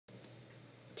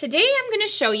Today I'm going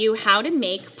to show you how to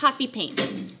make puffy paint.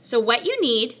 So what you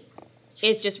need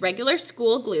is just regular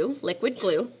school glue, liquid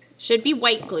glue, should be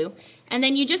white glue, and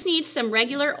then you just need some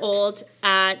regular old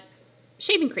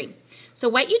shaving cream. So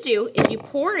what you do is you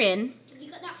pour in,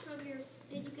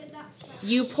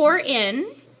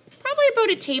 probably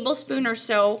about a tablespoon or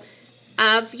so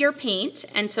of your paint,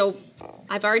 and so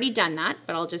I've already done that,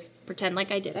 but I'll just pretend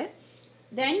like I did it.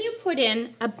 Then you put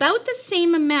in about the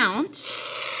same amount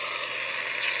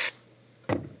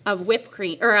of whipped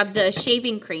cream, or of the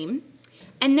shaving cream,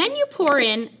 and then you pour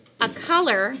in a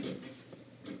color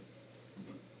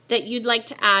that you'd like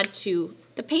to add to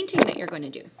the painting that you're going to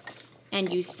do.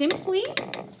 And you simply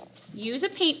use a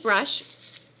paintbrush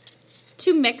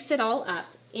to mix it all up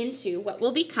into what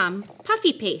will become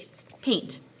puffy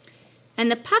paint. And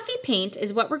the puffy paint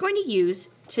is what we're going to use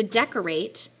to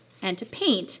decorate and to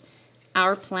paint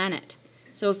our planet.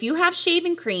 So if you have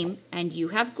shaving cream and you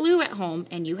have glue at home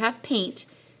and you have paint,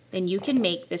 then you can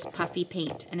make this puffy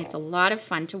paint, and it's a lot of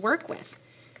fun to work with.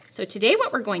 So today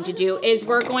what we're going to do is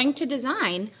we're going to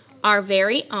design our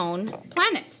very own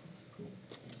planet.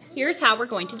 Here's how we're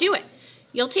going to do it.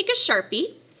 You'll take a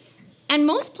Sharpie, and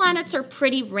most planets are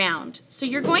pretty round, so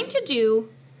you're going to do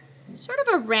sort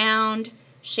of a round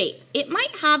shape. It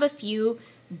might have a few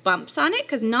bumps on it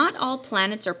because not all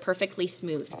planets are perfectly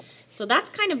smooth. So that's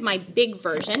kind of my big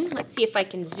version. Let's see if I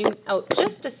can zoom out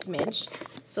just a smidge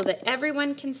so that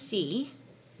everyone can see.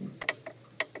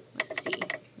 Let's see,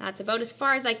 that's about as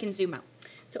far as I can zoom out.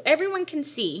 So everyone can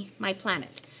see my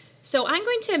planet. So I'm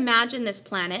going to imagine this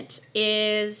planet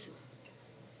is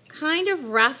kind of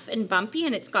rough and bumpy,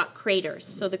 and it's got craters.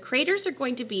 So the craters are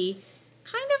going to be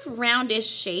kind of roundish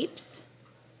shapes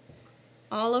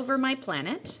all over my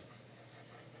planet.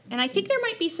 And I think there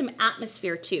might be some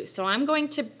atmosphere too. So I'm going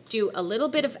to do a little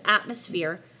bit of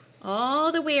atmosphere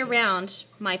all the way around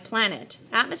my planet.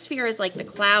 Atmosphere is like the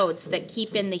clouds that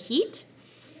keep in the heat.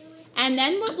 And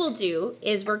then what we'll do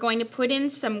is we're going to put in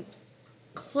some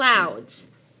clouds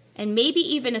and maybe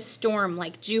even a storm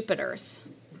like Jupiter's.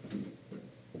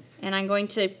 And I'm going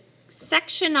to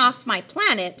section off my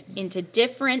planet into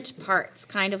different parts,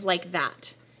 kind of like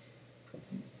that.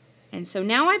 And so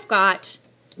now I've got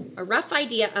a rough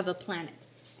idea of a planet.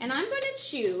 And I'm going to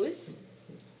choose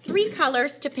 3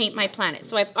 colors to paint my planet.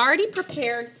 So I've already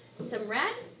prepared some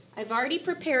red, I've already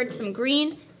prepared some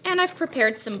green, and I've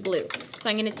prepared some blue. So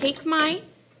I'm going to take my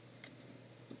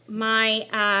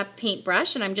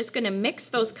paintbrush, and I'm just going to mix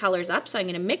those colors up. So I'm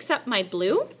going to mix up my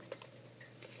blue.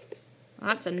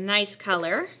 That's a nice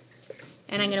color.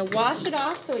 And I'm going to wash it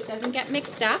off so it doesn't get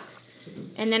mixed up.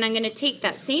 And then I'm going to take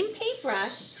that same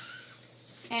paintbrush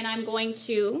and I'm going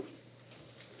to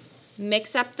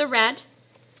mix up the red.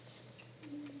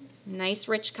 Nice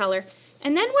rich color.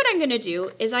 And then what I'm going to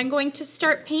do is I'm going to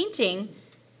start painting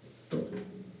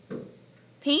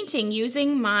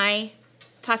using my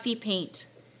puffy paint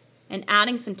and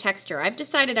adding some texture. I've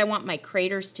decided I want my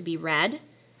craters to be red.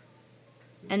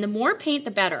 And the more paint,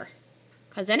 the better,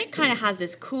 because then it kind of has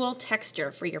this cool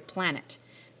texture for your planet,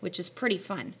 which is pretty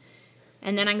fun.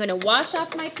 And then I'm going to wash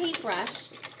off my paintbrush,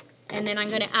 and then I'm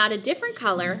going to add a different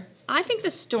color. I think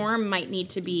the storm might need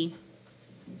to be,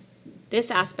 this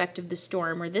aspect of the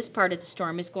storm, or this part of the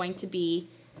storm, is going to be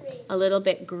a little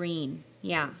bit green.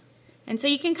 Yeah. And so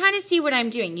you can kind of see what I'm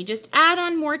doing. You just add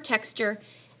on more texture,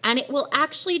 and it will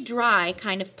actually dry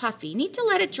kind of puffy. You need to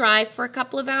let it dry for a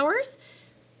couple of hours,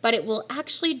 but it will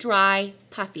actually dry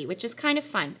puffy, which is kind of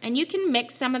fun. And you can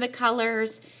mix some of the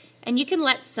colors, and you can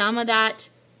let some of that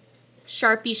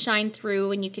Sharpie shine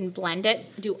through, and you can blend it.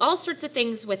 Do all sorts of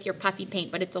things with your puffy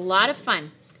paint, but it's a lot of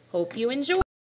fun. Hope you enjoy.